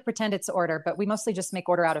 I'd like to pretend it's order, but we mostly just make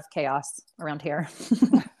order out of chaos around here.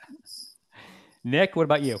 Nick, what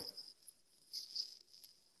about you?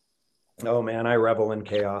 Oh man, I revel in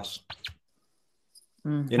chaos.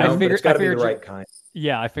 But it's got to be the right kind.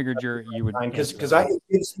 Yeah, I figured you would. Because it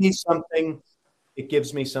gives me something. It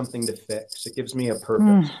gives me something to fix. It gives me a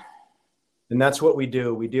purpose. And that's what we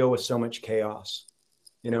do. We deal with so much chaos,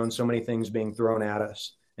 and so many things being thrown at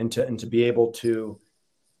us, and to be able to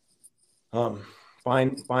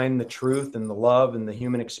find the truth and the love and the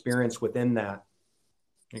human experience within that.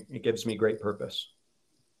 It gives me great purpose.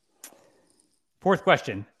 Fourth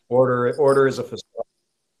question. Order is a facade.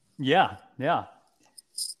 Yeah.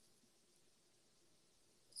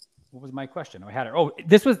 What was my question? I had it. Oh,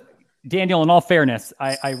 this was Daniel. In all fairness,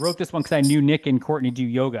 I wrote this one because I knew Nick and Courtney do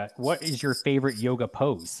yoga. What is your favorite yoga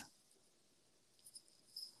pose?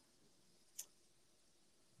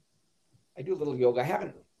 I do a little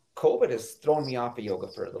yoga. COVID has thrown me off of yoga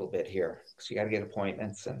for a little bit here because you got to get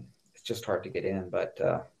appointments and it's just hard to get in. But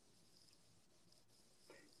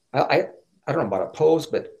I don't know about a pose,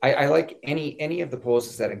 but I like any of the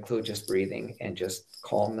poses that include just breathing and just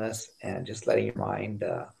calmness and just letting your mind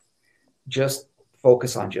just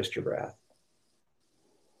focus on just your breath.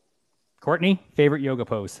 Courtney, favorite yoga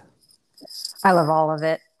pose? I love all of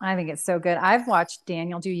it. I think it's so good. I've watched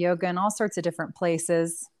Daniel do yoga in all sorts of different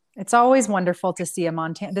places. It's always wonderful to see a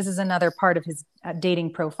Montana. This is another part of his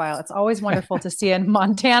dating profile. It's always wonderful to see a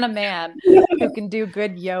Montana man who can do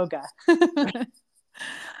good yoga.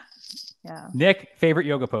 Yeah. Nick, favorite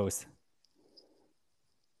yoga pose?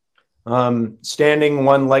 Standing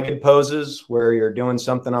one-legged poses where you're doing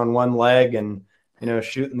something on one leg and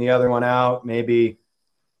shooting the other one out. Maybe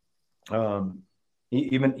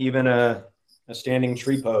even a standing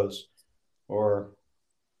tree pose, or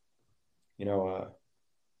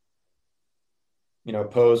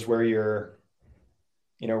pose where you're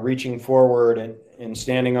reaching forward and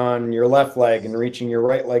standing on your left leg and reaching your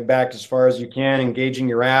right leg back as far as you can, engaging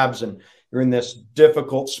your abs, and you're in this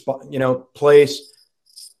difficult spot, place,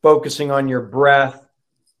 focusing on your breath,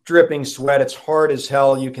 dripping sweat. It's hard as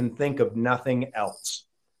hell. You can think of nothing else.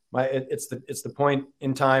 It's the point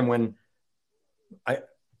in time when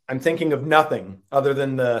I'm thinking of nothing other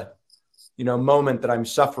than the moment that I'm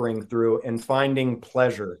suffering through and finding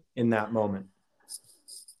pleasure in that moment.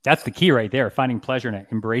 That's the key right there, finding pleasure in it,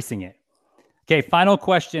 embracing it. Okay, final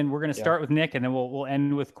question. We're going to start with Nick, and then we'll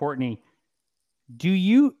end with Courtney.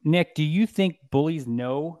 Nick, do you think bullies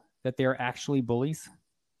know that they're actually bullies?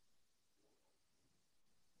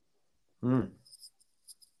 I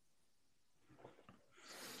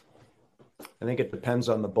think it depends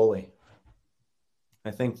on the bully. I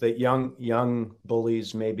think that young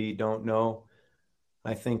bullies maybe don't know.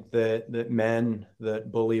 I think that men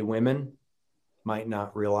that bully women might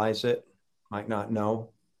not realize it, might not know.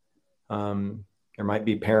 There might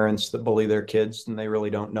be parents that bully their kids and they really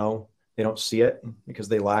don't know. They don't see it because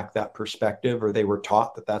they lack that perspective, or they were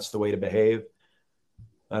taught that that's the way to behave.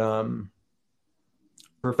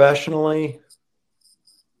 Professionally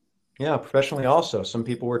also, some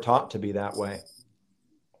people were taught to be that way.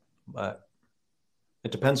 But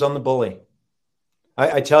it depends on the bully.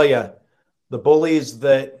 I tell you, the bullies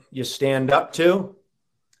that you stand up to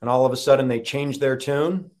and all of a sudden they change their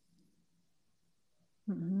tune,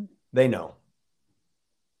 they know.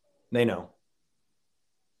 They know.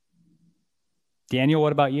 Daniel,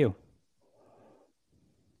 what about you?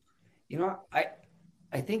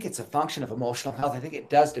 I think it's a function of emotional health. I think it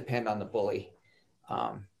does depend on the bully.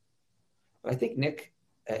 But I think Nick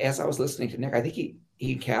as I was listening to Nick, I think he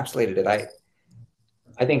encapsulated it.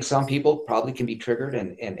 I think some people probably can be triggered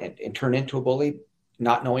and turn into a bully,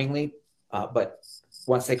 not knowingly. But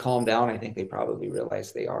once they calm down, I think they probably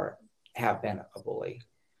realize they have been a bully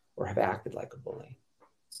or have acted like a bully.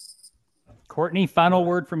 Courtney, final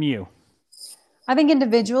word from you. I think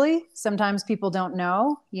individually, sometimes people don't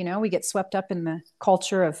know, we get swept up in the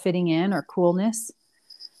culture of fitting in or coolness.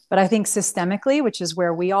 But I think systemically, which is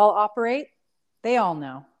where we all operate, they all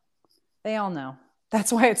know. They all know.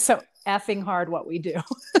 That's why it's so effing hard what we do.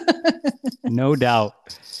 No doubt.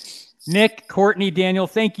 Nick, Courtney, Daniel,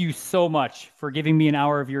 thank you so much for giving me an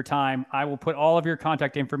hour of your time. I will put all of your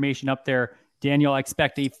contact information up there. Daniel, I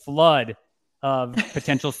expect a flood of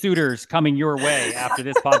potential suitors coming your way after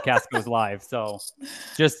this podcast goes live. So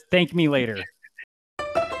just thank me later.